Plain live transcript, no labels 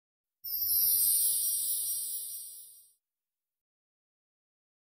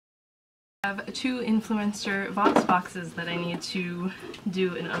I have two Influenster VoxBoxes that I need to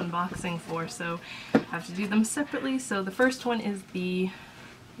do an unboxing for, so I have to do them separately. So the first one is the,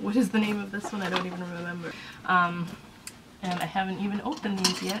 what is the name of this one? I don't even remember. And I haven't even opened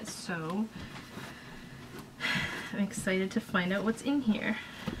these yet, so I'm excited to find out what's in here.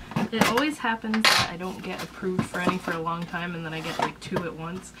 It always happens that I don't get approved for any for a long time and then I get like two at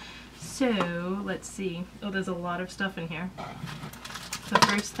once. So let's see. Oh, there's a lot of stuff in here. The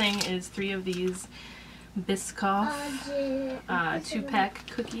first thing is 3 of these Biscoff 2-pack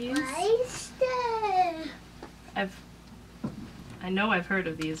cookies. I know I've heard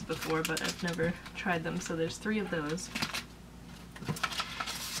of these before, but I've never tried them, so there's 3 of those.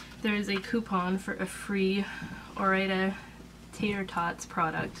 There is a coupon for a free Ore Tater Tots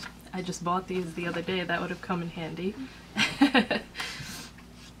product. I just bought these the other day, that would have come in handy.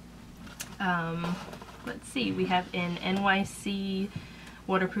 Let's see, we have an NYC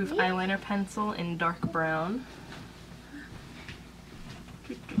waterproof eyeliner pencil in dark brown.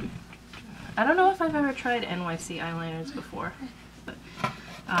 I don't know if I've ever tried NYC eyeliners before. But,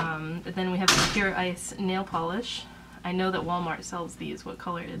 then we have the Pure Ice nail polish. I know that Walmart sells these. What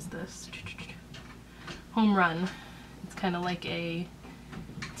color is this? Home Run. It's kind of like a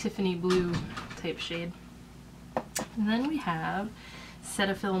Tiffany blue type shade. And then we have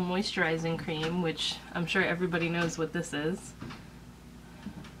Cetaphil moisturizing cream, which I'm sure everybody knows what this is.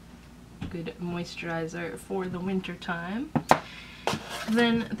 Good moisturizer for the winter time.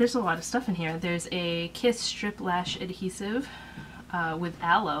 Then there's a lot of stuff in here. There's a Kiss Strip Lash Adhesive with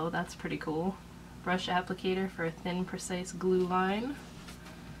aloe. That's pretty cool. Brush applicator for a thin, precise glue line.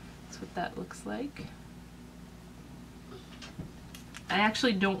 That's what that looks like. I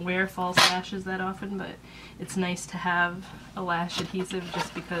actually don't wear false lashes that often, but it's nice to have a lash adhesive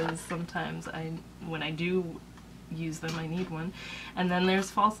just because sometimes when I do use them, I need one. And then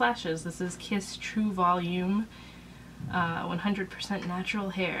there's false lashes. This is Kiss True Volume 100%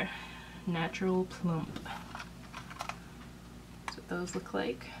 natural hair. Natural plump. That's what those look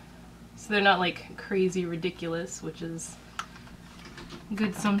like. So they're not like crazy ridiculous, which is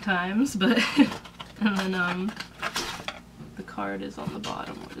good sometimes, but and then the card is on the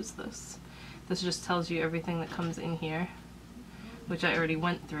bottom. What is this? This just tells you everything that comes in here, which I already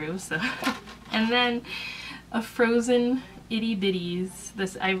went through, so. And then a Frozen Itty Bitties.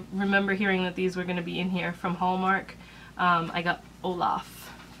 This, I remember hearing that these were going to be in here from Hallmark. I got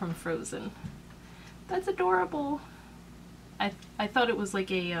Olaf from Frozen. That's adorable. I thought it was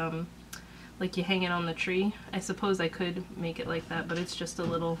like a like you hang it on the tree. I suppose I could make it like that, but it's just a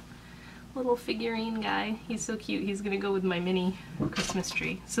little figurine guy. He's so cute. He's gonna go with my mini Christmas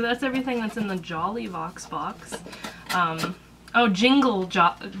tree. So that's everything that's in the Jolly VoxBox. Oh,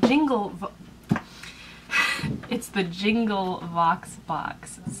 it's the Jingle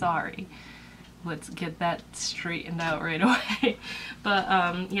VoxBox. Sorry. Let's get that straightened out right away.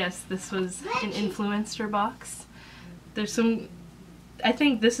 But yes, this was an Influenster box. There's some, I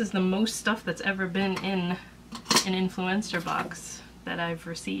think this is the most stuff that's ever been in an Influenster box that I've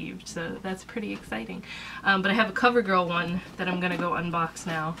received, so that's pretty exciting. But I have a CoverGirl one that I'm gonna go unbox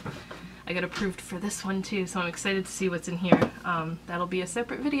now. I got approved for this one too, so I'm excited to see what's in here. That'll be a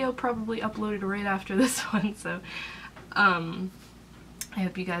separate video, probably uploaded right after this one, so I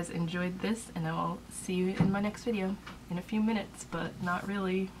hope you guys enjoyed this, and I'll see you in my next video in a few minutes, but not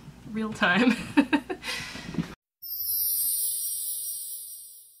really real time.